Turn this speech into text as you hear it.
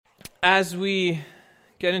As we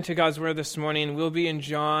get into God's Word this morning, we'll be in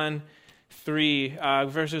John 3,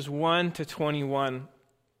 verses 1 to 21.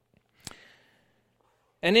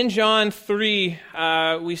 And in John 3,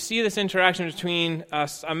 we see this interaction between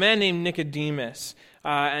a man named Nicodemus,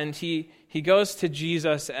 and he goes to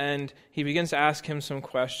Jesus and he begins to ask him some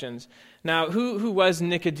questions. Now, who was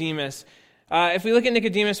Nicodemus? If we look at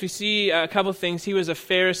Nicodemus, we see a couple things. He was a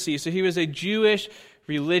Pharisee, so he was a Jewish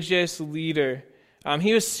religious leader.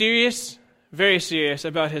 He was serious, very serious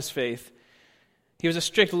about his faith. He was a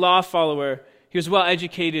strict law follower. He was well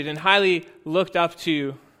educated and highly looked up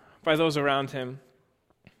to by those around him.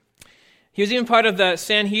 He was even part of the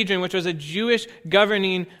Sanhedrin, which was a Jewish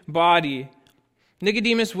governing body.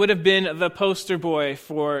 Nicodemus would have been the poster boy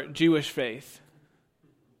for Jewish faith.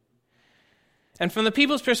 And from the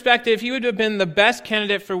people's perspective, he would have been the best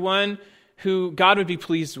candidate for one who God would be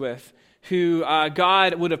pleased with, who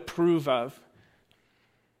God would approve of.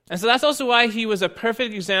 And so that's also why he was a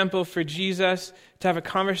perfect example for Jesus to have a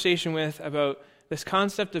conversation with about this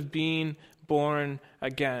concept of being born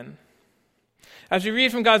again. As we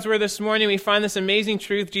read from God's Word this morning, we find this amazing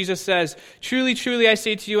truth. Jesus says, "Truly, truly, I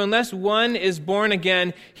say to you, unless one is born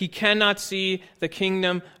again, he cannot see the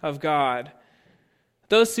kingdom of God."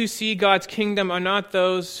 Those who see God's kingdom are not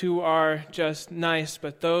those who are just nice,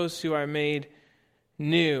 but those who are made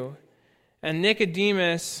new. And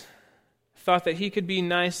Nicodemus thought that he could be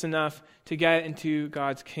nice enough to get into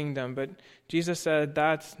God's kingdom. But Jesus said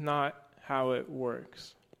that's not how it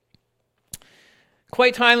works.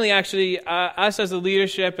 Quite timely, actually, us as a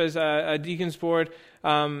leadership, as a deacons board,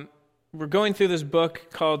 we're going through this book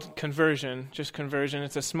called Conversion, just Conversion.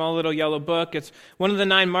 It's a small little yellow book. It's one of the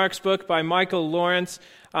 9 Marks book by Michael Lawrence.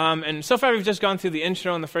 And so far we've just gone through the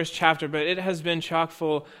intro in the first chapter, but it has been chock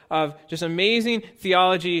full of just amazing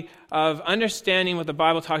theology of understanding what the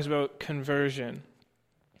Bible talks about conversion.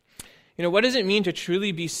 You know, what does it mean to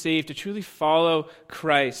truly be saved, to truly follow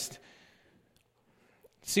Christ?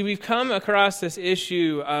 See, we've come across this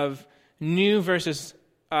issue of newness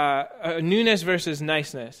versus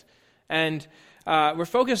niceness. And we're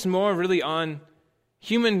focused more really on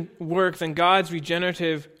human work than God's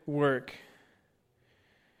regenerative work.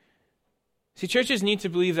 See, churches need to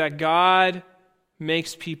believe that God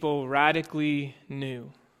makes people radically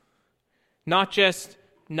new. Not just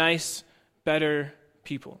nice, better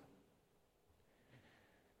people.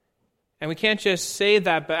 And we can't just say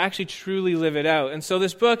that, but actually truly live it out. And so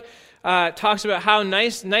this book talks about how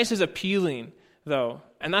nice is appealing, though.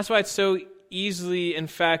 And that's why it so easily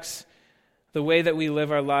infects the way that we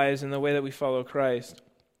live our lives and the way that we follow Christ.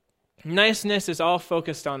 Niceness is all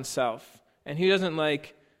focused on self. And who doesn't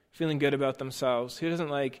like feeling good about themselves? Who doesn't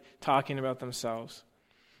like talking about themselves?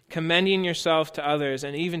 Commending yourself to others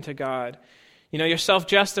and even to God. You know, you're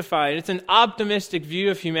self-justified. It's an optimistic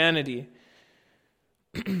view of humanity.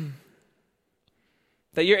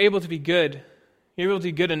 That you're able to be good. You're able to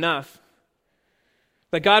be good enough.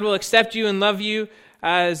 That God will accept you and love you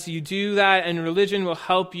as you do that, and religion will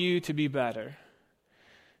help you to be better.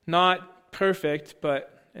 Not perfect,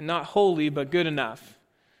 and not holy, but good enough.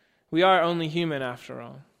 We are only human after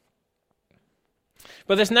all.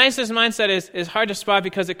 But this nicest mindset is hard to spot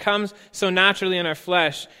because it comes so naturally in our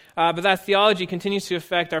flesh. But that theology continues to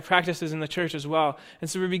affect our practices in the church as well. And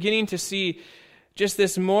so we're beginning to see just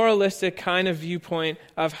this moralistic kind of viewpoint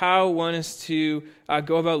of how one is to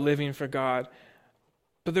go about living for God.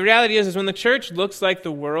 But the reality is when the church looks like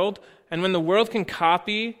the world, and when the world can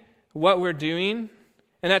copy what we're doing,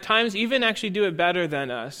 and at times even actually do it better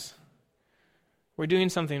than us, we're doing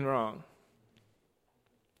something wrong.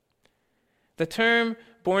 The term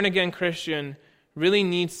born-again Christian really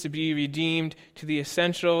needs to be redeemed to the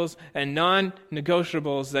essentials and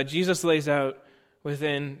non-negotiables that Jesus lays out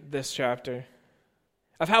within this chapter,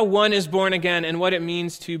 of how one is born again and what it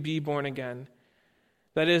means to be born again.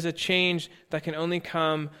 That is a change that can only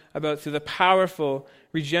come about through the powerful,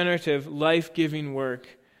 regenerative, life-giving work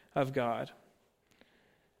of God.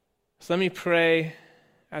 So let me pray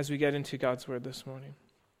as we get into God's Word this morning.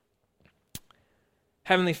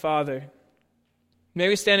 Heavenly Father, may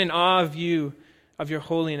we stand in awe of you, of your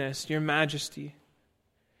holiness, your majesty,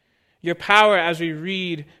 your power as we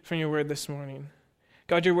read from your Word this morning.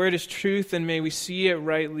 God, your word is truth, and may we see it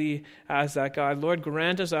rightly as that, God. Lord,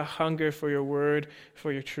 grant us a hunger for your word,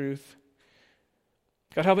 for your truth.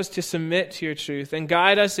 God, help us to submit to your truth and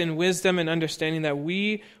guide us in wisdom and understanding that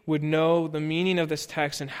we would know the meaning of this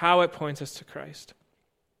text and how it points us to Christ.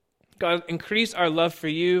 God, increase our love for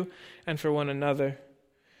you and for one another.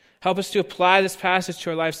 Help us to apply this passage to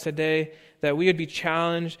our lives today, that we would be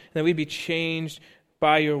challenged, that we'd be changed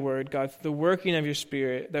by your word, God, through the working of your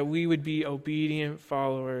Spirit, that we would be obedient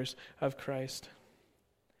followers of Christ.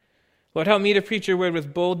 Lord, help me to preach your word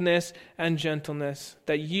with boldness and gentleness,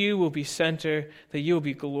 that you will be center, that you will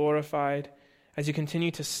be glorified as you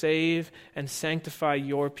continue to save and sanctify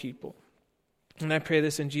your people. And I pray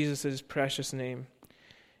this in Jesus' precious name.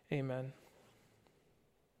 Amen.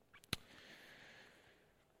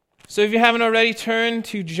 So if you haven't already, turn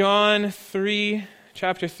to John 3,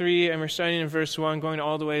 chapter 3, and we're starting in verse 1, going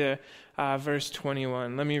all the way to verse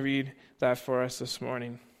 21. Let me read that for us this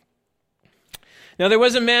morning. Now there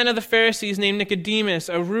was a man of the Pharisees named Nicodemus,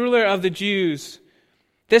 a ruler of the Jews.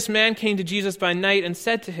 This man came to Jesus by night and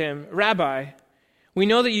said to him, Rabbi, we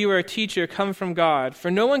know that you are a teacher come from God, for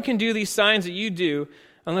no one can do these signs that you do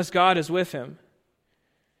unless God is with him.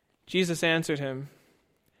 Jesus answered him,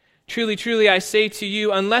 Truly, truly, I say to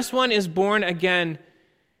you, unless one is born again,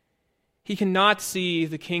 he cannot see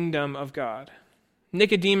the kingdom of God.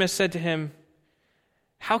 Nicodemus said to him,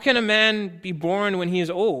 How can a man be born when he is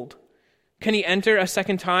old? Can he enter a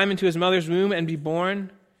second time into his mother's womb and be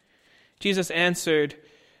born? Jesus answered,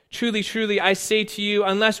 Truly, truly, I say to you,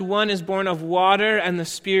 unless one is born of water and the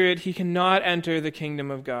Spirit, he cannot enter the kingdom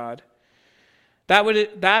of God. That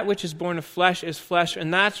which is born of flesh is flesh,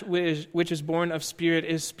 and that which is born of Spirit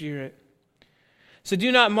is spirit. So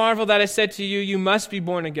do not marvel that I said to you, you must be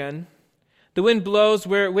born again. The wind blows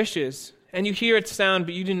where it wishes, and you hear its sound,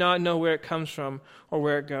 but you do not know where it comes from or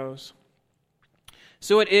where it goes.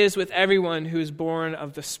 So it is with everyone who is born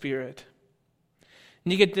of the Spirit.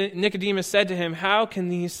 Nicodemus said to him, How can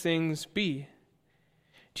these things be?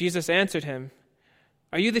 Jesus answered him,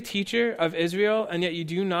 Are you the teacher of Israel, and yet you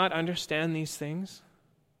do not understand these things?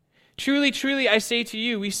 Truly, truly, I say to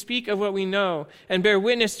you, we speak of what we know, and bear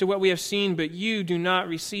witness to what we have seen, but you do not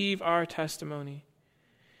receive our testimony.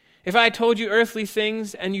 If I told you earthly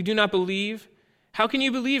things, and you do not believe, how can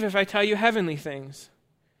you believe if I tell you heavenly things?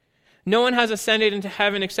 No one has ascended into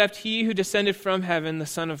heaven except he who descended from heaven, the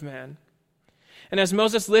Son of Man. And as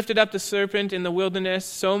Moses lifted up the serpent in the wilderness,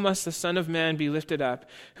 so must the Son of Man be lifted up.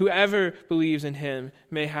 Whoever believes in him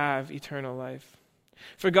may have eternal life.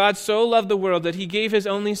 For God so loved the world that he gave his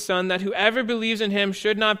only Son, that whoever believes in him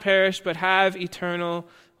should not perish, but have eternal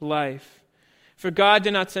life. For God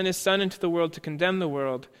did not send his Son into the world to condemn the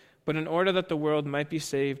world, but in order that the world might be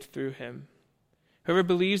saved through him. Whoever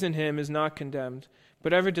believes in him is not condemned,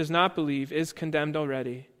 but whoever does not believe is condemned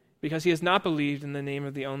already, because he has not believed in the name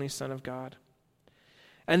of the only Son of God.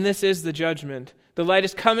 And this is the judgment. The light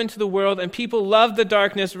has come into the world, and people love the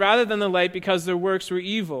darkness rather than the light because their works were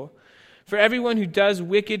evil. For everyone who does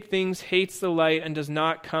wicked things hates the light and does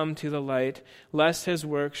not come to the light, lest his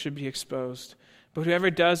work should be exposed. But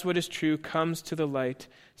whoever does what is true comes to the light,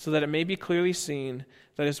 so that it may be clearly seen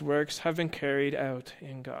that his works have been carried out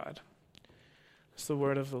in God. It's the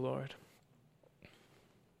word of the Lord.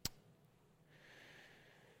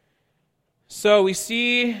 So we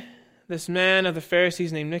see this man of the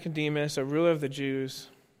Pharisees named Nicodemus, a ruler of the Jews,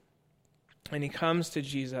 and he comes to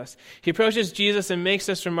Jesus. He approaches Jesus and makes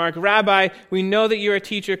this remark, Rabbi, we know that you are a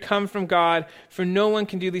teacher come from God, for no one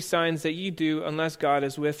can do these signs that you do unless God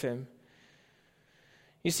is with him.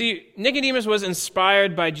 You see, Nicodemus was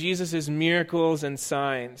inspired by Jesus' miracles and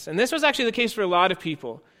signs. And this was actually the case for a lot of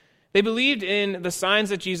people. They believed in the signs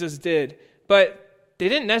that Jesus did, but they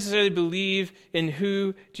didn't necessarily believe in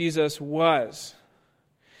who Jesus was.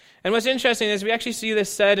 And what's interesting is we actually see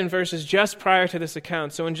this said in verses just prior to this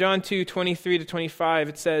account. So in John 2:23-25,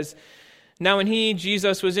 it says, Now when he,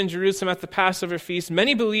 Jesus, was in Jerusalem at the Passover feast,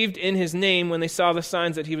 many believed in his name when they saw the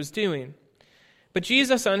signs that he was doing. But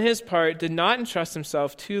Jesus, on his part, did not entrust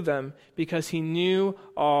himself to them because he knew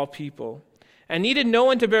all people, and needed no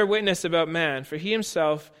one to bear witness about man, for he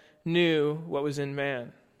himself knew what was in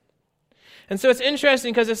man. And so it's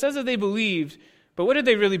interesting because it says that they believed, but what did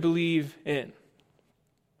they really believe in?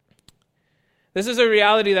 This is a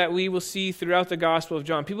reality that we will see throughout the Gospel of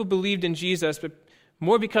John. People believed in Jesus, but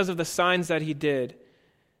more because of the signs that he did,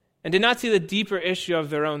 and did not see the deeper issue of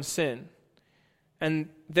their own sin, and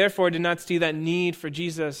therefore did not see that need for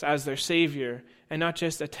Jesus as their Savior, and not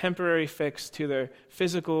just a temporary fix to their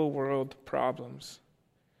physical world problems.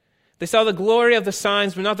 They saw the glory of the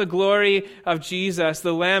signs, but not the glory of Jesus,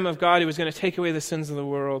 the Lamb of God who was going to take away the sins of the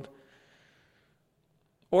world,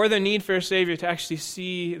 or the need for a Savior to actually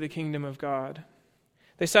see the kingdom of God.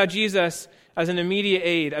 They saw Jesus as an immediate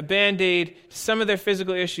aid, a band-aid to some of their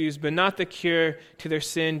physical issues, but not the cure to their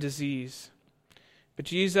sin disease. But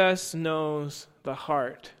Jesus knows the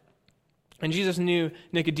heart. And Jesus knew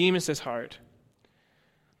Nicodemus' heart.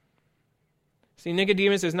 See,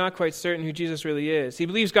 Nicodemus is not quite certain who Jesus really is. He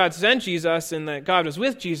believes God sent Jesus and that God was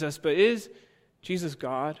with Jesus, but is Jesus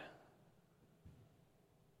God?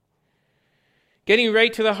 Getting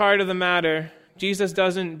right to the heart of the matter, Jesus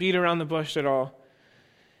doesn't beat around the bush at all.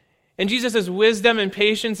 In Jesus' wisdom and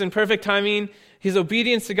patience and perfect timing, his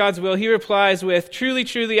obedience to God's will, he replies with, "Truly,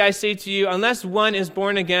 truly, I say to you, unless one is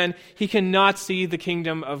born again, he cannot see the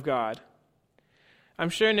kingdom of God." I'm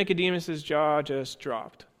sure Nicodemus' jaw just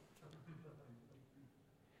dropped.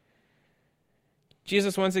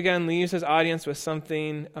 Jesus once again leaves his audience with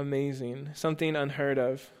something amazing, something unheard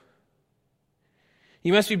of.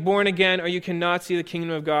 You must be born again or you cannot see the kingdom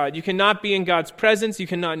of God. You cannot be in God's presence. You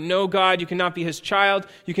cannot know God. You cannot be his child.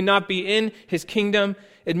 You cannot be in his kingdom.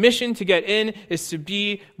 Admission to get in is to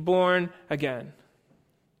be born again.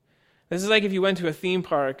 This is like if you went to a theme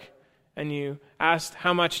park and you asked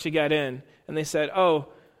how much to get in, and they said, "Oh,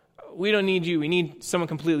 we don't need you. We need someone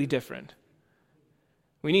completely different.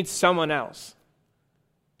 We need someone else."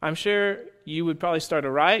 I'm sure you would probably start a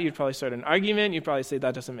riot. You'd probably start an argument. You'd probably say,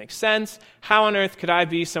 "That doesn't make sense. How on earth could I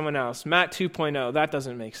be someone else? Matt 2.0, that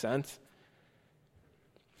doesn't make sense."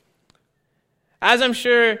 As I'm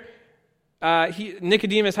sure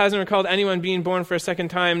Nicodemus hasn't recalled anyone being born for a second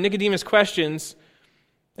time, Nicodemus questions,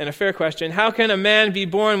 and a fair question, how can a man be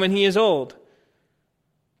born when he is old?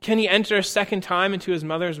 Can he enter a second time into his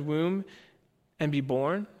mother's womb and be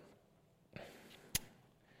born?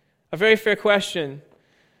 A very fair question.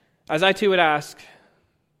 As I too would ask,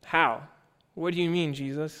 how? What do you mean,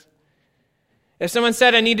 Jesus? If someone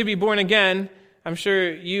said I need to be born again, I'm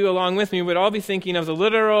sure you along with me would all be thinking of the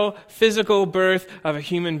literal physical birth of a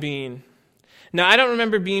human being. Now, I don't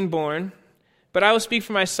remember being born, but I will speak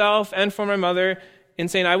for myself and for my mother in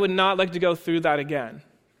saying I would not like to go through that again.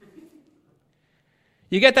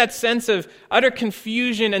 You get that sense of utter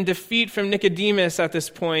confusion and defeat from Nicodemus at this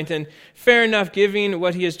point, and fair enough given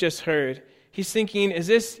what he has just heard. He's thinking, is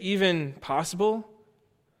this even possible?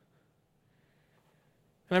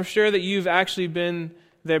 And I'm sure that you've actually been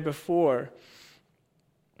there before.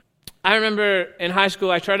 I remember in high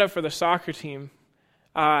school, I tried out for the soccer team.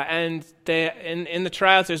 And in the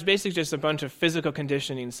tryouts, there's basically just a bunch of physical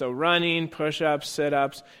conditioning. So running, push-ups,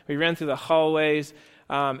 sit-ups. We ran through the hallways.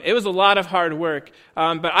 It was a lot of hard work,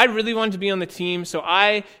 but I really wanted to be on the team, so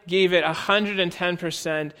I gave it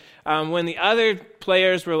 110%. When the other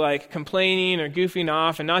players were like complaining or goofing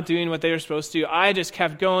off and not doing what they were supposed to, I just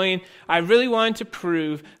kept going. I really wanted to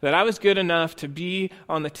prove that I was good enough to be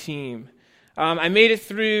on the team. I made it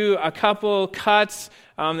through a couple cuts.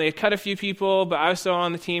 They had cut a few people, but I was still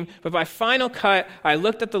on the team. But by final cut, I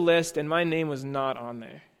looked at the list, and my name was not on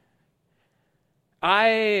there.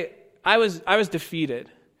 I was defeated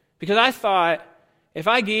because I thought if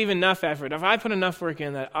I gave enough effort, if I put enough work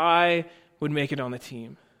in, that I would make it on the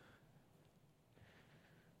team.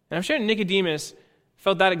 And I'm sure Nicodemus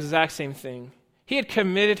felt that exact same thing. He had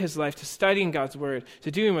committed his life to studying God's word,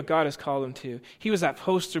 to doing what God has called him to. He was that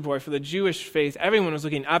poster boy for the Jewish faith. Everyone was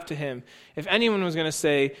looking up to him. If anyone was going to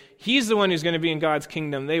say, he's the one who's going to be in God's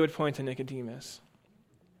kingdom, they would point to Nicodemus.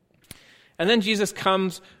 And then Jesus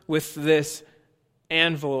comes with this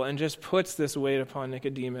anvil and just puts this weight upon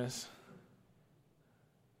Nicodemus.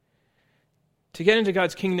 To get into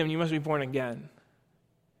God's kingdom, you must be born again.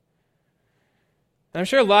 And I'm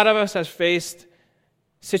sure a lot of us have faced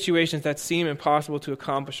situations that seem impossible to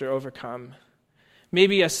accomplish or overcome.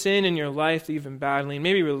 Maybe a sin in your life that you've been battling.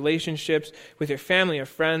 Maybe relationships with your family or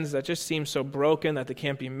friends that just seem so broken that they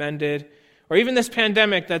can't be mended. Or even this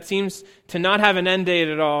pandemic that seems to not have an end date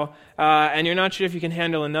at all, and you're not sure if you can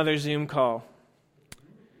handle another Zoom call.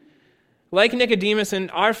 Like Nicodemus, in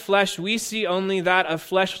our flesh, we see only that of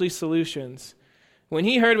fleshly solutions. When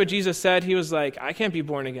he heard what Jesus said, he was like, I can't be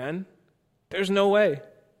born again. There's no way.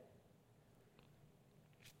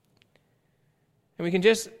 And we can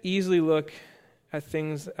just easily look at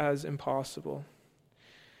things as impossible.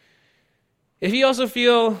 If you also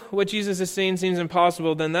feel what Jesus is saying seems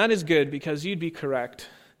impossible, then that is good because you'd be correct.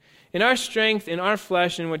 In our strength, in our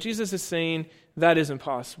flesh, and what Jesus is saying, that is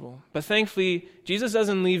impossible. But thankfully, Jesus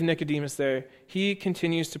doesn't leave Nicodemus there. He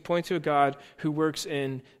continues to point to a God who works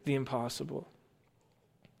in the impossible.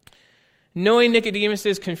 Knowing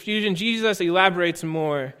Nicodemus' confusion, Jesus elaborates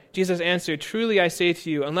more. Jesus answered, "Truly I say to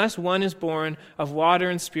you, unless one is born of water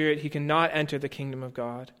and spirit, he cannot enter the kingdom of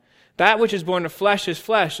God. That which is born of flesh is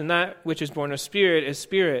flesh, and that which is born of spirit is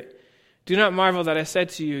spirit. Do not marvel that I said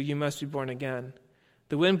to you, you must be born again.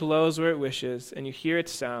 The wind blows where it wishes, and you hear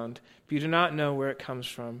its sound, but you do not know where it comes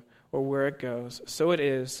from or where it goes. So it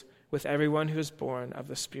is with everyone who is born of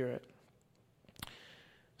the Spirit."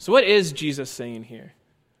 So what is Jesus saying here?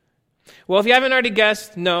 Well, if you haven't already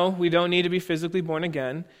guessed, no, we don't need to be physically born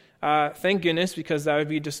again. Thank goodness, because that would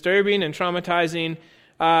be disturbing and traumatizing.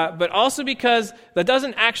 but also because that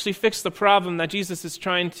doesn't actually fix the problem that Jesus is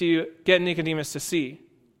trying to get Nicodemus to see.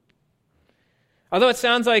 Although it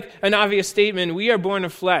sounds like an obvious statement, we are born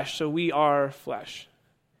of flesh, so we are flesh.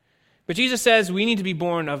 But Jesus says we need to be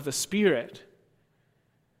born of the Spirit.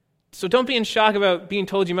 So don't be in shock about being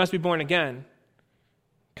told you must be born again,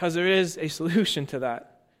 because there is a solution to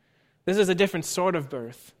that. This is a different sort of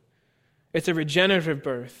birth. It's a regenerative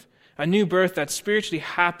birth, a new birth that spiritually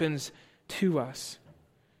happens to us.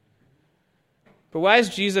 But why is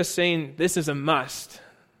Jesus saying this is a must,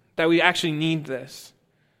 that we actually need this?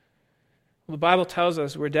 Well, the Bible tells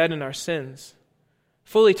us we're dead in our sins,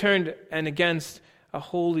 fully turned and against a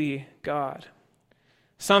holy God.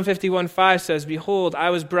 Psalm 51:5 says, "Behold, I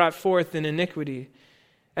was brought forth in iniquity,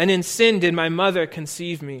 and in sin did my mother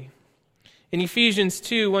conceive me." In Ephesians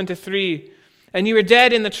 2:1-3, "And you were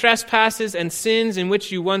dead in the trespasses and sins in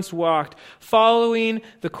which you once walked, following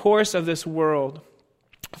the course of this world,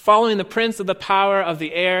 following the prince of the power of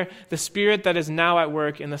the air, the spirit that is now at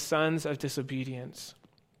work in the sons of disobedience."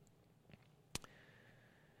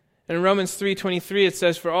 In Romans 3:23 it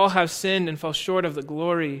says, "For all have sinned and fall short of the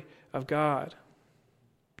glory of God."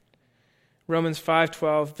 Romans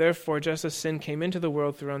 5:12, "Therefore, just as sin came into the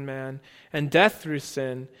world through one man, and death through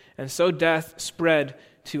sin, and so death spread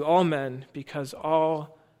to all men because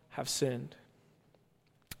all have sinned."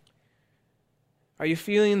 Are you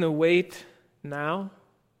feeling the weight now?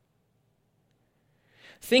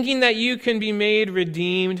 Thinking that you can be made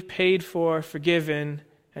redeemed, paid for, forgiven,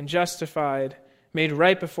 and justified, made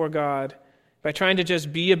right before God by trying to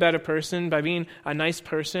just be a better person, by being a nice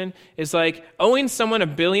person, is like owing someone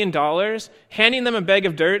 $1 billion, handing them a bag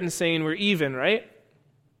of dirt and saying we're even, right?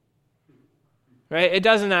 Right? It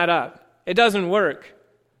doesn't add up. It doesn't work.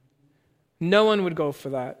 No one would go for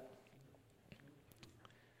that.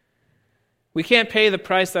 We can't pay the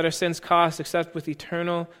price that our sins cost except with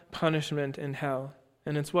eternal punishment in hell,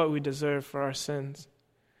 and it's what we deserve for our sins.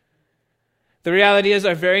 The reality is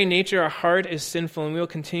our very nature, our heart is sinful, and we will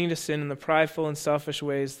continue to sin in the prideful and selfish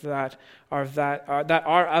ways that are of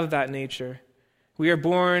that nature. We are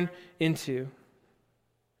born into.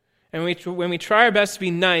 And when we try our best to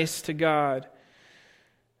be nice to God,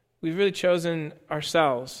 we've really chosen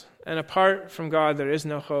ourselves. And apart from God, there is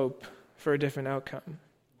no hope for a different outcome.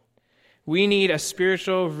 We need a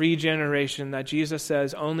spiritual regeneration that Jesus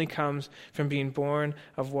says only comes from being born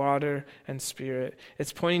of water and spirit.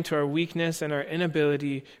 It's pointing to our weakness and our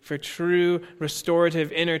inability for true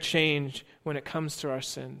restorative inner change when it comes to our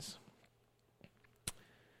sins.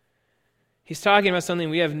 He's talking about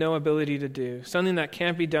something we have no ability to do, something that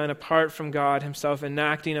can't be done apart from God himself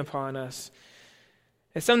enacting upon us.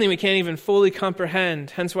 It's something we can't even fully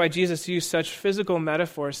comprehend, hence why Jesus used such physical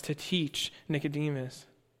metaphors to teach Nicodemus.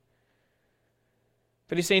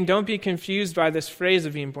 But he's saying, don't be confused by this phrase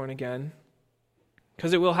of being born again,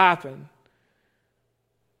 because it will happen.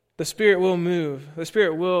 The Spirit will move. The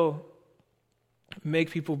Spirit will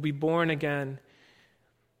make people be born again.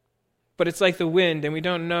 But it's like the wind, and we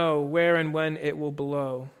don't know where and when it will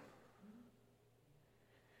blow.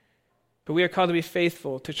 But we are called to be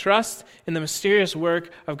faithful, to trust in the mysterious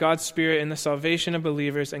work of God's Spirit in the salvation of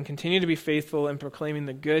believers, and continue to be faithful in proclaiming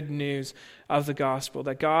the good news of the gospel,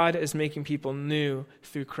 that God is making people new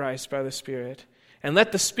through Christ by the Spirit. And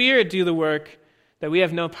let the Spirit do the work that we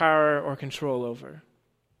have no power or control over.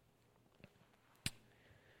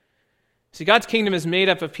 See, God's kingdom is made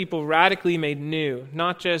up of people radically made new,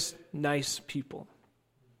 not just nice people.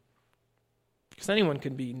 Because anyone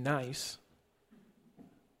could be nice.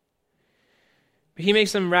 But he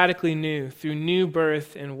makes them radically new through new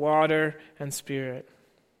birth in water and spirit.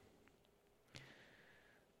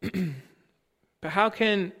 But how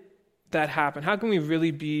can that happen? How can we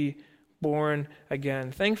really be born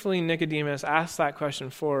again? Thankfully, Nicodemus asked that question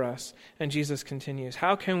for us, and Jesus continues.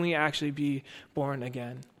 How can we actually be born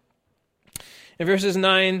again? In verses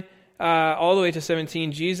 9 all the way to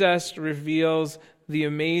 17, Jesus reveals the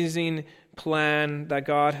amazing plan that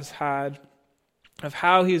God has had of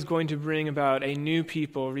how he is going to bring about a new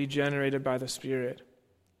people regenerated by the Spirit.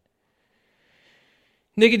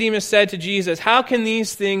 Nicodemus said to Jesus, "How can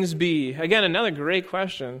these things be?" Again, another great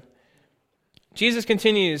question. Jesus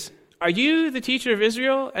continues, "Are you the teacher of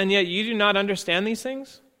Israel, and yet you do not understand these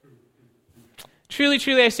things? Truly,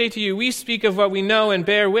 truly, I say to you, we speak of what we know and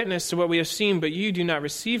bear witness to what we have seen, but you do not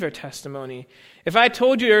receive our testimony. If I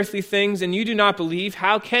told you earthly things and you do not believe,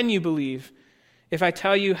 how can you believe if I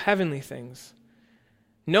tell you heavenly things?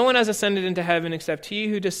 No one has ascended into heaven except he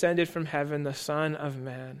who descended from heaven, the Son of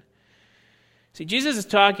Man." See, Jesus is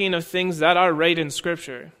talking of things that are right in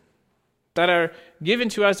Scripture, that are given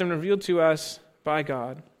to us and revealed to us by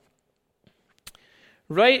God.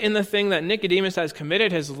 right in the thing that Nicodemus has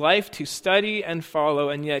committed his life to study and follow,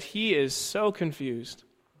 and yet he is so confused.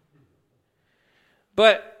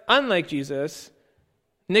 But unlike Jesus,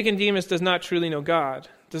 Nicodemus does not truly know God,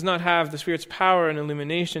 does not have the Spirit's power and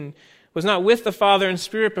illumination, was not with the Father in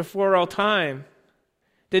spirit before all time,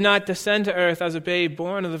 did not descend to earth as a babe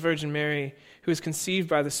born of the Virgin Mary, who was conceived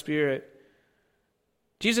by the Spirit.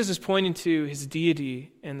 Jesus is pointing to his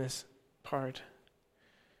deity in this part.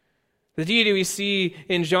 The deity we see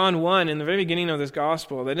in John 1, in the very beginning of this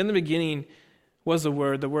gospel, that in the beginning was the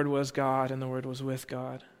Word was God, and the Word was with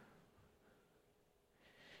God.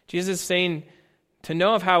 Jesus is saying to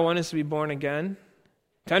know of how one is to be born again,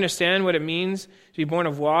 to understand what it means to be born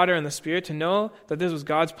of water and the Spirit, to know that this was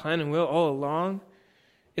God's plan and will all along,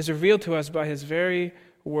 is revealed to us by his very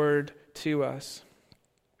word to us.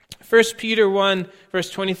 1 Peter 1,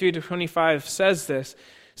 verse 23 to 25 says this,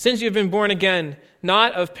 "Since you have been born again,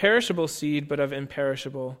 not of perishable seed, but of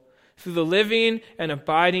imperishable, through the living and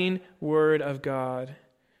abiding word of God."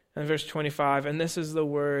 And verse 25, "And this is the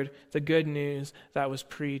word, the good news that was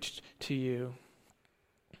preached to you."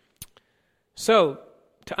 So,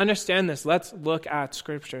 to understand this, let's look at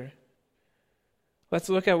Scripture. Let's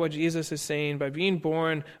look at what Jesus is saying by being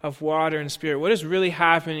born of water and Spirit. What is really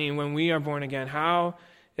happening when we are born again? How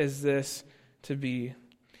is this to be?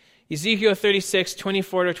 Ezekiel 36,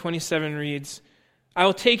 24 to 27 reads, "I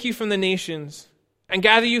will take you from the nations and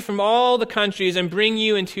gather you from all the countries and bring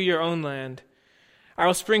you into your own land. I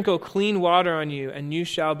will sprinkle clean water on you, and you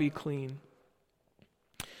shall be clean.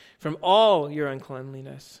 From all your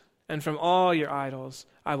uncleanliness and from all your idols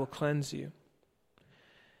I will cleanse you.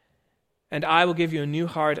 And I will give you a new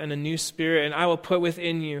heart and a new spirit, and I will put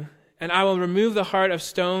within you. And I will remove the heart of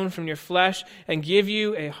stone from your flesh and give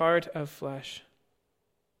you a heart of flesh.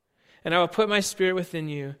 And I will put my spirit within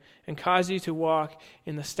you and cause you to walk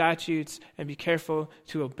in the statutes and be careful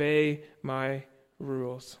to obey my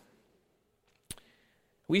rules."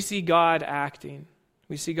 We see God acting.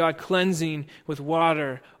 We see God cleansing with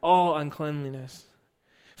water all uncleanliness.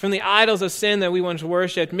 From the idols of sin that we once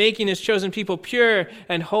worshipped, making his chosen people pure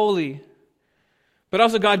and holy. But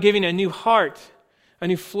also God giving a new heart, a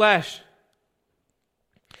new flesh,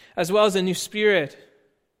 as well as a new spirit.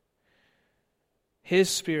 His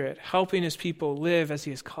Spirit helping his people live as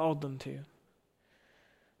he has called them to.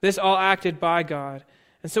 This all acted by God.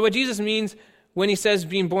 And so what Jesus means when he says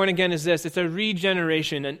being born again is this: it's a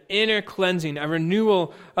regeneration, an inner cleansing, a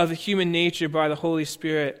renewal of the human nature by the Holy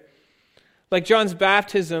Spirit. Like John the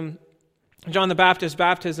Baptist's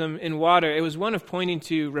baptism in water, it was one of pointing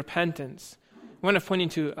to repentance, one of pointing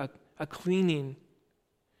to a cleaning,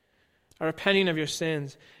 a repenting of your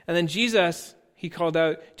sins. And then Jesus, he called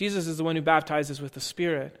out, Jesus is the one who baptizes with the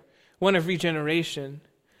Spirit, one of regeneration.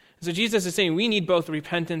 So Jesus is saying we need both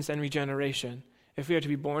repentance and regeneration if we are to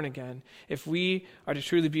be born again, if we are to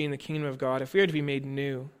truly be in the kingdom of God, if we are to be made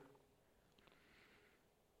new.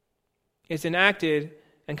 It's enacted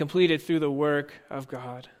and completed through the work of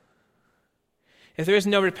God. If there is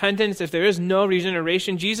no repentance, if there is no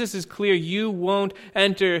regeneration, Jesus is clear, you won't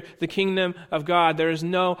enter the kingdom of God. There is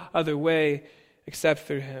no other way except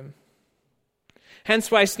through him.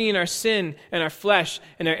 Hence why seeing our sin and our flesh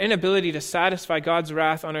and our inability to satisfy God's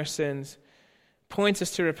wrath on our sins points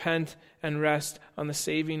us to repent and rest on the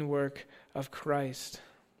saving work of Christ.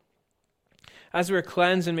 As we're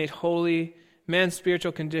cleansed and made holy, man's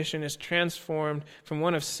spiritual condition is transformed from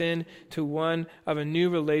one of sin to one of a new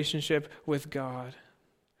relationship with God.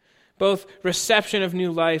 Both reception of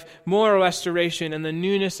new life, moral restoration, and the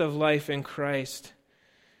newness of life in Christ.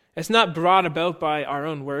 It's not brought about by our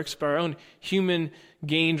own works, by our own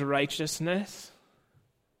human-gained righteousness.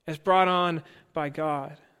 It's brought on by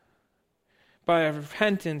God, by a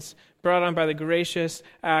repentance brought on by the gracious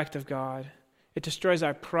act of God. It destroys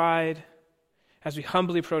our pride as we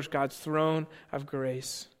humbly approach God's throne of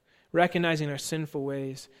grace, recognizing our sinful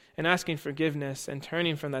ways and asking forgiveness and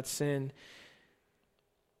turning from that sin.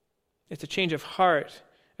 It's a change of heart,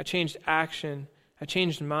 a changed action, a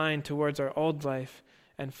changed mind towards our old life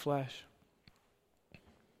and flesh.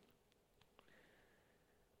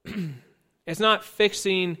 It's not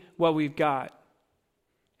fixing what we've got.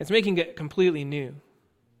 It's making it completely new.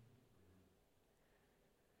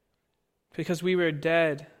 Because we were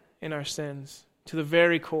dead in our sins to the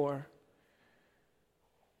very core.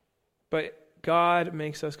 But God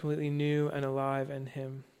makes us completely new and alive in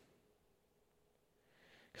him.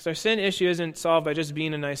 Because our sin issue isn't solved by just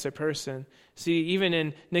being a nicer person. See, even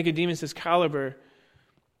in Nicodemus' caliber,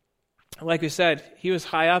 like we said, he was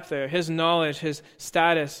high up there. His knowledge, his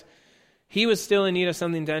status, he was still in need of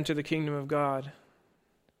something to enter the kingdom of God.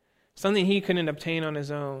 Something he couldn't obtain on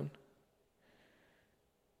his own.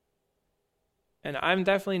 And I'm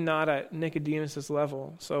definitely not at Nicodemus'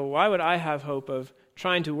 level. So why would I have hope of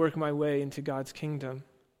trying to work my way into God's kingdom?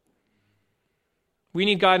 We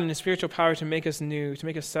need God and His spiritual power to make us new, to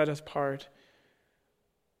make us set us apart,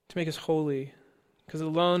 to make us holy, because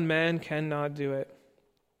alone man cannot do it.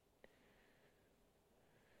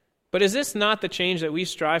 But is this not the change that we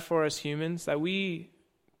strive for as humans, that we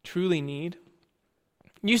truly need?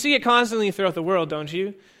 You see it constantly throughout the world, don't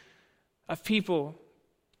you? Of people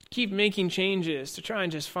keep making changes to try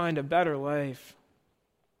and just find a better life.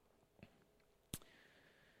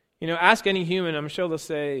 You know, ask any human, I'm sure they'll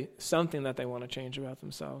say something that they want to change about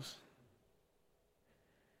themselves.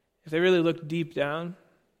 If they really look deep down.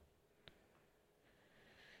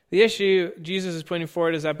 The issue Jesus is pointing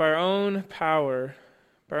forward is that by our own power,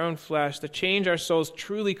 by our own flesh, the change our souls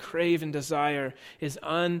truly crave and desire is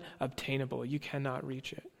unobtainable. You cannot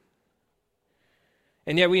reach it.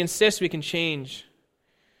 And yet we insist we can change.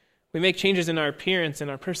 We make changes in our appearance and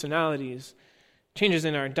our personalities, changes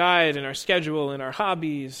in our diet and our schedule and our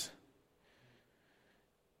hobbies.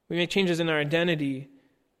 We make changes in our identity,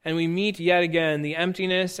 and we meet yet again the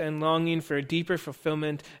emptiness and longing for a deeper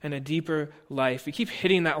fulfillment and a deeper life. We keep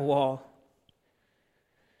hitting that wall.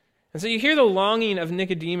 And so you hear the longing of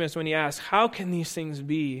Nicodemus when he asks, how can these things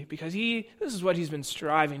be? Because this is what he's been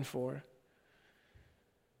striving for.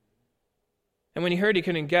 And when he heard he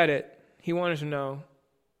couldn't get it, he wanted to know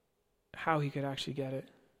how he could actually get it.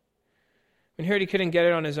 When he heard he couldn't get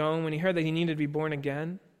it on his own, when he heard that he needed to be born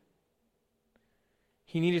again,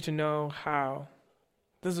 he needed to know how.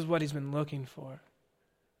 This is what he's been looking for.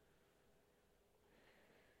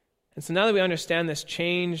 And so now that we understand this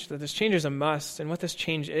change, that this change is a must, and what this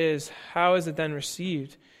change is, how is it then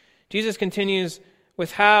received? Jesus continues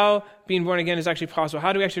with how being born again is actually possible.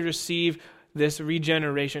 How do we actually receive this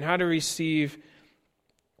regeneration? How to receive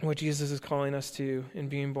what Jesus is calling us to in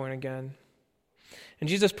being born again? And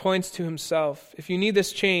Jesus points to himself. If you need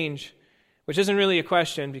this change, which isn't really a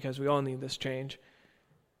question because we all need this change,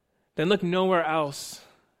 then look nowhere else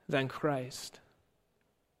than Christ.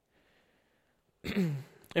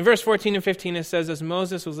 In verse 14 and 15 it says, as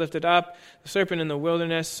Moses was lifted up, the serpent in the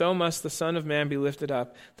wilderness, so must the Son of Man be lifted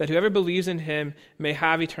up, that whoever believes in him may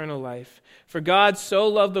have eternal life. For God so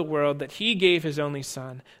loved the world that he gave his only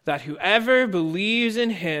Son, that whoever believes in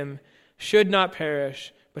him should not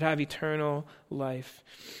perish, but have eternal life.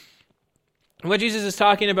 And what Jesus is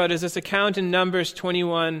talking about is this account in Numbers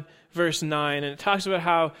 21, verse 9, and it talks about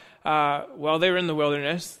how while they were in the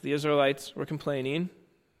wilderness, the Israelites were complaining.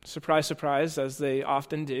 Surprise, surprise, as they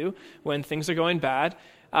often do when things are going bad.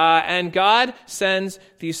 And God sends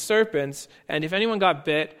these serpents, and if anyone got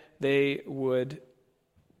bit, they would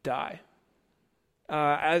die.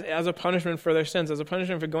 As a punishment for their sins, as a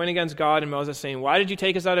punishment for going against God and Moses saying, why did you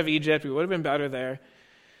take us out of Egypt? We would have been better there.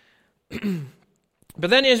 But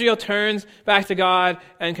then Israel turns back to God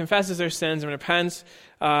and confesses their sins and repents.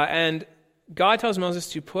 And God tells Moses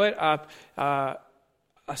to put up a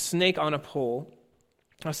snake on a pole,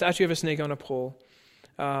 a statue of a snake on a pole,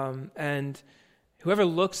 and whoever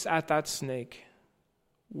looks at that snake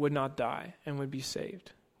would not die and would be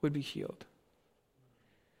saved, would be healed.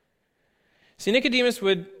 See, Nicodemus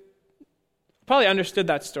would probably understood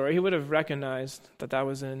that story. He would have recognized that that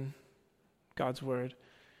was in God's word.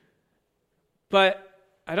 But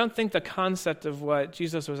I don't think the concept of what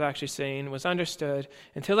Jesus was actually saying was understood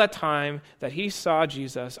until that time that he saw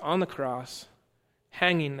Jesus on the cross,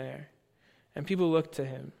 hanging there, and people looked to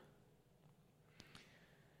him.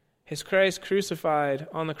 His Christ crucified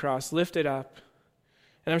on the cross, lifted up.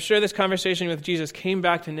 And I'm sure this conversation with Jesus came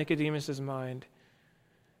back to Nicodemus' mind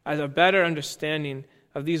as a better understanding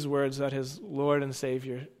of these words that his Lord and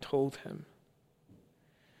Savior told him.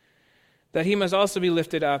 That he must also be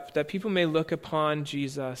lifted up, that people may look upon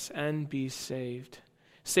Jesus and be saved.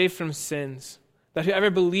 Saved from sins. That whoever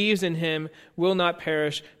believes in him will not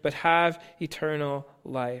perish, but have eternal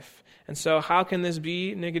life. And so how can this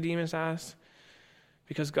be, Nicodemus asked?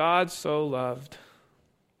 Because God so loved.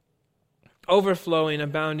 Overflowing,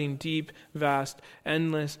 abounding, deep, vast,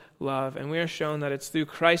 endless love. And we are shown that it's through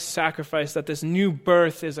Christ's sacrifice that this new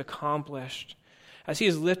birth is accomplished. As he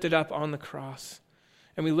is lifted up on the cross.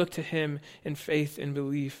 And we look to him in faith and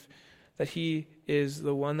belief that he is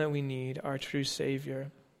the one that we need, our true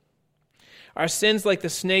Savior. Our sins, like the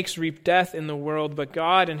snakes, reap death in the world, but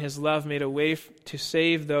God in his love made a way to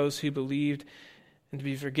save those who believed and to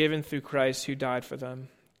be forgiven through Christ who died for them.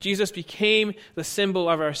 Jesus became the symbol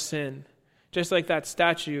of our sin, just like that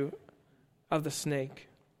statue of the snake.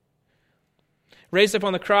 Raised up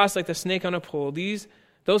on the cross like the snake on a pole, these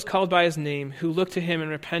Those called by his name, who look to him in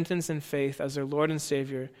repentance and faith as their Lord and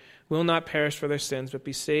Savior, will not perish for their sins, but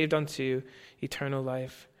be saved unto eternal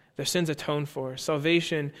life. Their sins atoned for,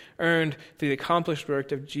 salvation earned through the accomplished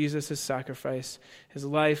work of Jesus' sacrifice, his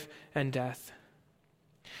life and death.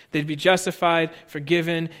 They'd be justified,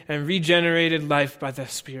 forgiven, and regenerated life by the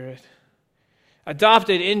Spirit.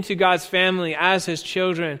 Adopted into God's family as his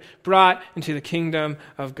children, brought into the kingdom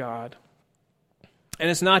of God. And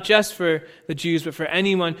it's not just for the Jews, but for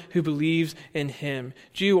anyone who believes in him,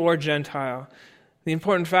 Jew or Gentile. The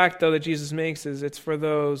important fact, though, that Jesus makes is it's for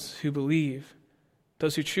those who believe.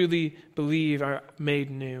 Those who truly believe are made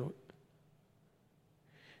new.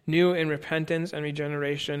 New in repentance and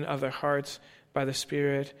regeneration of their hearts by the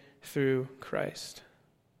Spirit through Christ.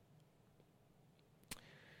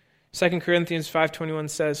 2 Corinthians 5:21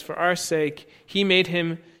 says, "For our sake he made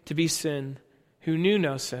him to be sin, who knew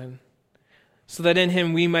no sin, so that in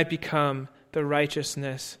him we might become the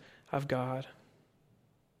righteousness of God."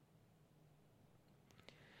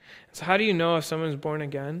 So how do you know if someone's born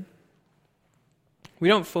again? We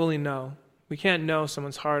don't fully know. We can't know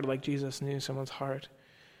someone's heart like Jesus knew someone's heart.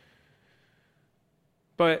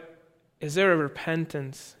 But is there a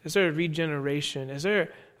repentance? Is there a regeneration? Is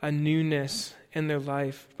there a newness in their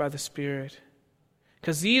life by the Spirit?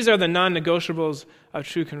 Because these are the non-negotiables of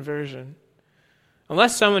true conversion.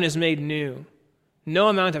 Unless someone is made new, no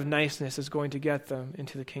amount of niceness is going to get them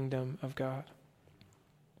into the kingdom of God.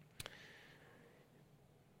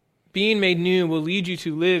 Being made new will lead you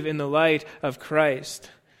to live in the light of Christ,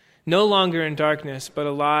 no longer in darkness, but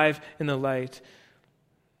alive in the light.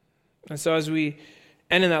 And so as we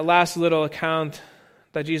end in that last little account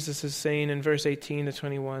that Jesus is saying in verse 18 to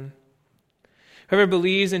 21, "Whoever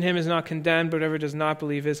believes in him is not condemned, but whoever does not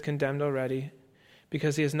believe is condemned already,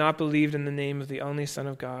 because he has not believed in the name of the only Son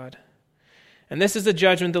of God. And this is the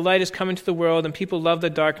judgment: the light has come into the world, and people love the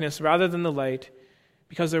darkness rather than the light,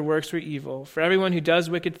 because their works were evil. For everyone who does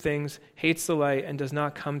wicked things hates the light and does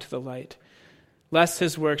not come to the light, lest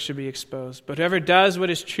his works should be exposed. But whoever does what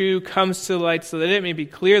is true comes to the light, so that it may be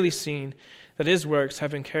clearly seen that his works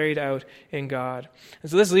have been carried out in God."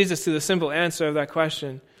 And so this leads us to the simple answer of that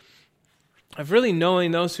question of really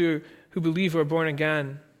knowing those who believe who are born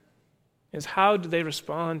again is, how do they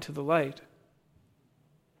respond to the light?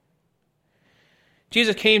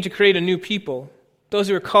 Jesus came to create a new people, those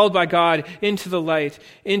who are called by God into the light,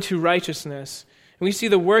 into righteousness. And we see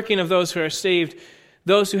the working of those who are saved,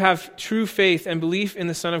 those who have true faith and belief in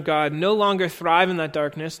the Son of God, no longer thrive in that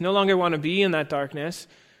darkness, no longer want to be in that darkness.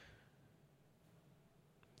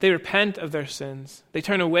 They repent of their sins. They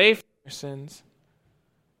turn away from their sins.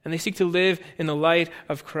 And they seek to live in the light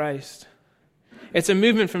of Christ. It's a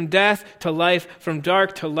movement from death to life, from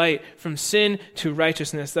dark to light, from sin to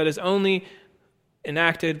righteousness that is only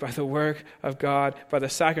enacted by the work of God, by the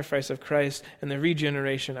sacrifice of Christ and the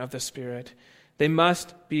regeneration of the Spirit. They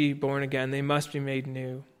must be born again. They must be made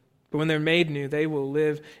new. But when they're made new, they will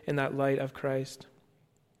live in that light of Christ.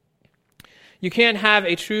 You can't have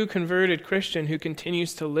a true converted Christian who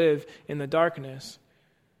continues to live in the darkness.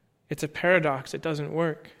 It's a paradox. It doesn't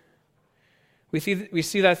work. We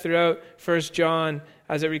see that throughout 1 John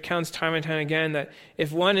as it recounts time and time again that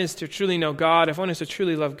if one is to truly know God, if one is to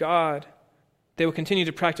truly love God, they will continue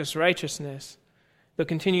to practice righteousness. They'll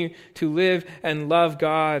continue to live and love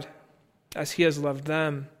God as he has loved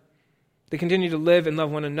them. They continue to live and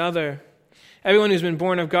love one another. Everyone who's been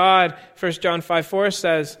born of God, 1 John 5:4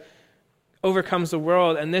 says, overcomes the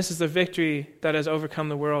world, and this is the victory that has overcome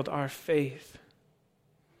the world, our faith.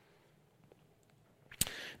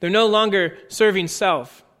 They're no longer serving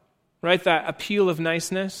self, right? That appeal of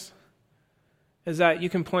niceness is that you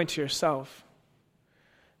can point to yourself.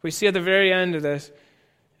 We see at the very end of this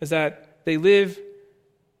is that they live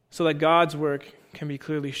so that God's work can be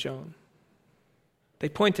clearly shown. They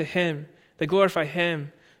point to him. They glorify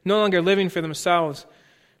him, no longer living for themselves,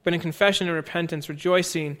 but in confession and repentance,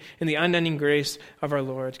 rejoicing in the unending grace of our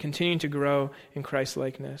Lord, continuing to grow in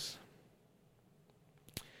Christ-likeness.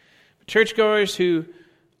 Churchgoers whose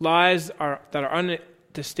lives that are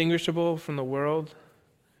undistinguishable from the world,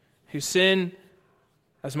 who sin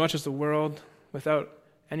as much as the world without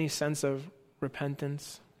any sense of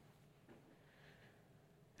repentance,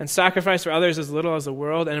 and sacrifice for others as little as the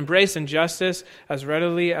world, and embrace injustice as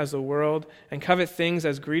readily as the world, and covet things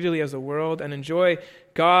as greedily as the world, and enjoy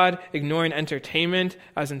God, ignoring entertainment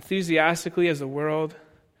as enthusiastically as the world.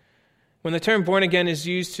 When the term born again is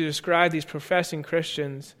used to describe these professing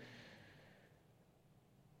Christians,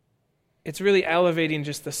 it's really elevating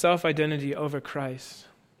just the self-identity over Christ.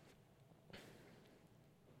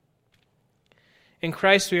 In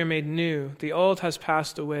Christ we are made new. The old has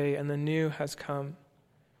passed away and the new has come.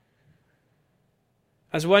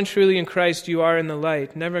 As one truly in Christ, you are in the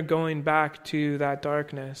light, never going back to that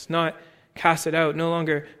darkness, not casted out, no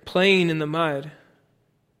longer playing in the mud.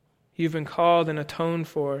 You've been called and atoned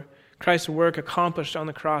for. Christ's work accomplished on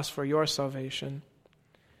the cross for your salvation.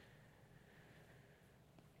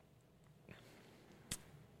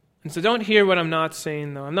 And so don't hear what I'm not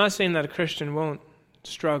saying, though. I'm not saying that a Christian won't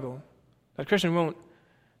struggle, that a Christian won't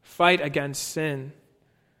fight against sin,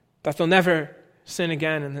 that they'll never sin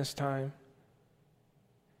again in this time.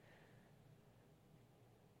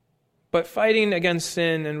 But fighting against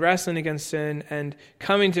sin and wrestling against sin and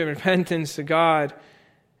coming to repentance to God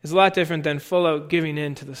is a lot different than full out giving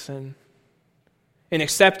in to the sin, in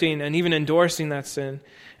accepting and even endorsing that sin,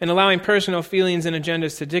 and allowing personal feelings and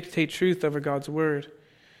agendas to dictate truth over God's word,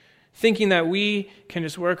 thinking that we can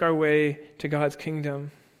just work our way to God's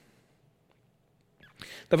kingdom.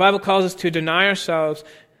 The Bible calls us to deny ourselves,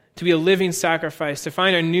 to be a living sacrifice, to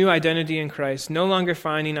find our new identity in Christ, no longer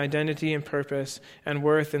finding identity and purpose and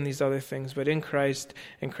worth in these other things, but in Christ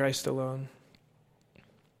and Christ alone.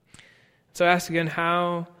 So I ask again,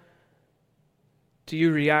 how do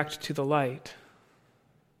you react to the light?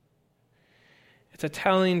 It's a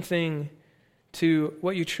telling thing to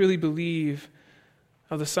what you truly believe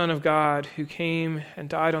of the Son of God who came and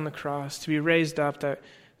died on the cross to be raised up, that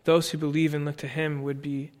those who believe and look to him would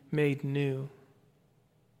be made new.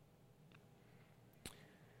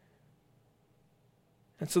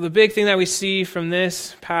 And so the big thing that we see from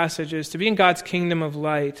this passage is to be in God's kingdom of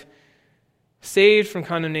light, saved from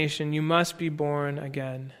condemnation, you must be born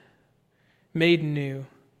again, made new,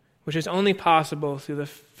 which is only possible through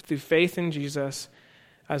faith in Jesus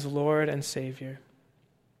as Lord and Savior.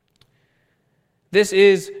 This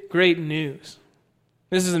is great news.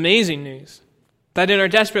 This is amazing news. That in our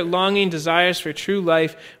desperate longing, desires for true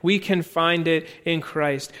life, we can find it in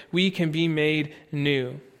Christ. We can be made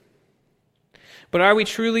new. But are we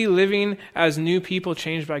truly living as new people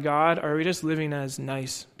changed by God, or are we just living as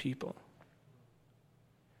nice people?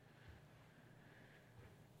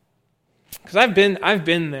 Because I've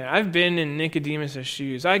been there. I've been in Nicodemus'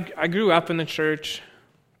 shoes. I grew up in the church.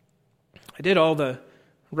 I did all the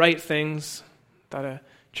right things that a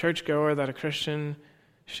churchgoer, that a Christian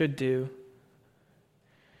should do.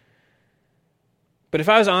 But if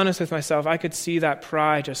I was honest with myself, I could see that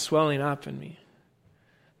pride just swelling up in me.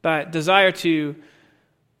 That desire to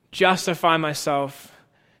justify myself,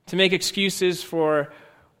 to make excuses for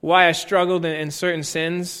why I struggled in certain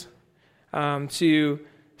sins, to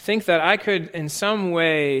think that I could in some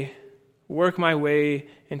way work my way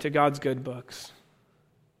into God's good books.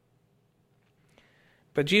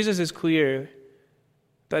 But Jesus is clear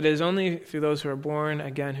that it is only through those who are born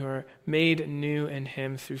again, who are made new in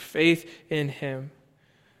him, through faith in him,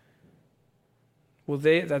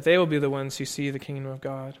 that they will be the ones who see the kingdom of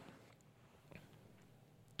God.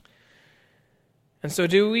 And so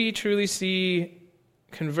do we truly see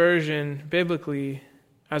conversion biblically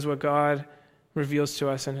as what God reveals to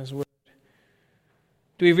us in his word?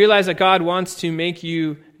 Do we realize that God wants to make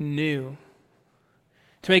you new,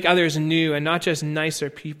 to make others new and not just nicer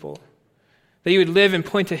people? That you would live and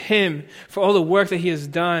point to him for all the work that he has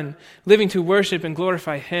done, living to worship and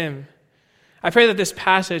glorify him. I pray that this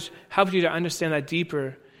passage helps you to understand that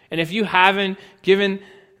deeper. And if you haven't given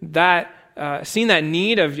that, seen that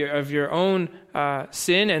need of your own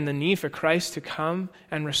sin and the need for Christ to come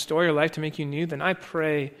and restore your life to make you new, then I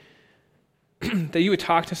pray that you would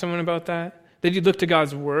talk to someone about that you'd look to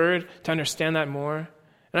God's word to understand that more.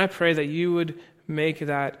 And I pray that you would make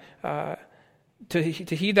that, to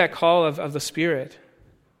heed that call of the Spirit,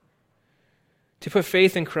 to put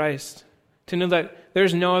faith in Christ, to know that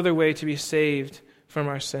there's no other way to be saved from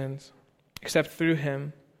our sins except through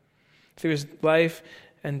him, through his life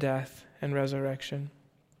and death and resurrection.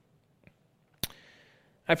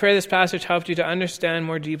 I pray this passage helped you to understand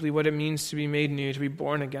more deeply what it means to be made new, to be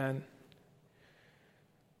born again.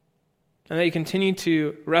 And that you continue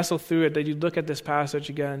to wrestle through it, that you look at this passage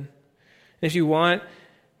again. And if you want,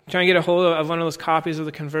 try and get a hold of one of those copies of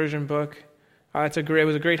the conversion book. It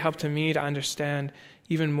was a great help to me to understand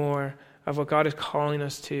even more of what God is calling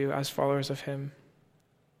us to as followers of him.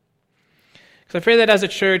 So I pray that as a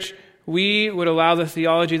church, we would allow the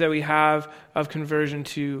theology that we have of conversion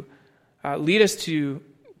to lead us to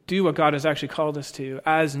do what God has actually called us to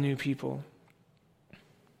as new people.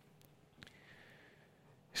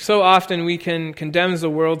 So often we can condemn the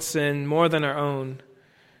world's sin more than our own.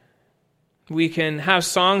 We can have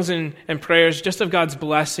songs and prayers just of God's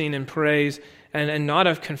blessing and praise and not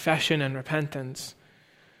of confession and repentance.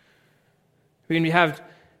 We can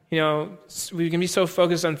be so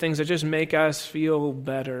focused on things that just make us feel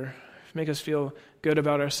better, make us feel good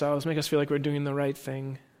about ourselves, make us feel like we're doing the right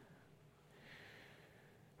thing.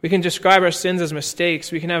 We can describe our sins as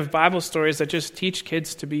mistakes. We can have Bible stories that just teach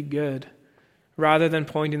kids to be good rather than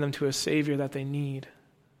pointing them to a Savior that they need.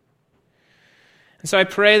 And so I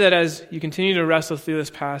pray that as you continue to wrestle through this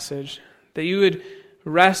passage, that you would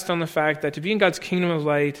rest on the fact that to be in God's kingdom of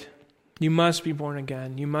light, you must be born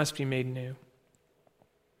again. You must be made new,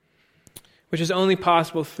 which is only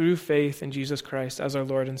possible through faith in Jesus Christ as our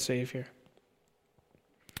Lord and Savior.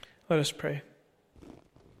 Let us pray.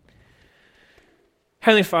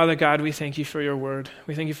 Heavenly Father, God, we thank you for your word.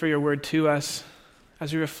 We thank you for your word to us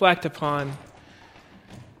as we reflect upon,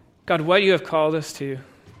 God, what you have called us to,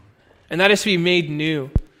 and that is to be made new.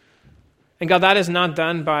 And God, that is not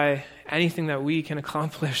done by anything that we can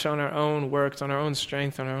accomplish on our own works, on our own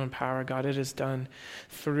strength, on our own power. God, it is done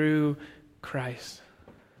through Christ.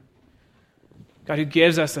 God, who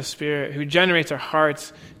gives us the Spirit, who generates our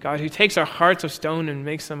hearts. God, who takes our hearts of stone and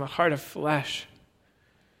makes them a heart of flesh.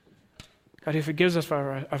 God, who forgives us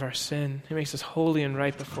of our sin, who makes us holy and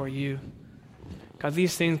right before you. God,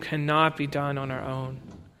 these things cannot be done on our own.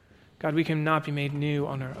 God, we cannot be made new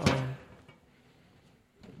on our own.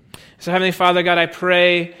 So Heavenly Father, God, I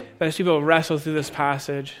pray that as people wrestle through this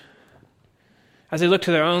passage, as they look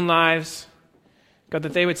to their own lives, God,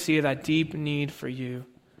 that they would see that deep need for you.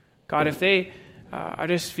 God, if they are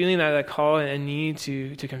just feeling that call and need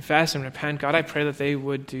to confess and repent, God, I pray that they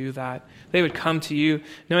would do that. They would come to you,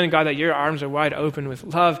 knowing, God, that your arms are wide open with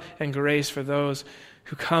love and grace for those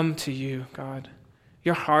who come to you, God.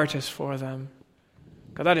 Your heart is for them.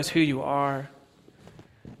 God, that is who you are.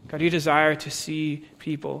 God, you desire to see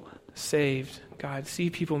people saved. God, see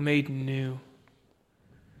people made new.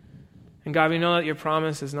 And God, we know that your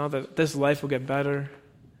promise is not that this life will get better.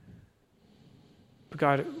 But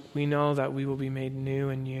God, we know that we will be made new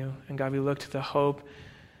in you. And God, we look to the hope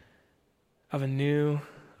of a new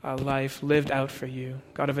life lived out for you.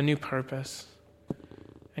 God, of a new purpose.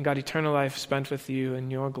 And God, eternal life spent with you in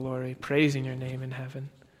your glory, praising your name in heaven.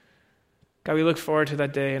 God, we look forward to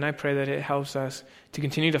that day, and I pray that it helps us to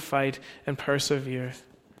continue to fight and persevere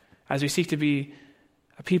as we seek to be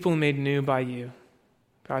a people made new by you.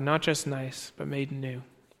 God, not just nice, but made new.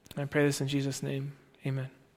 And I pray this in Jesus' name. Amen.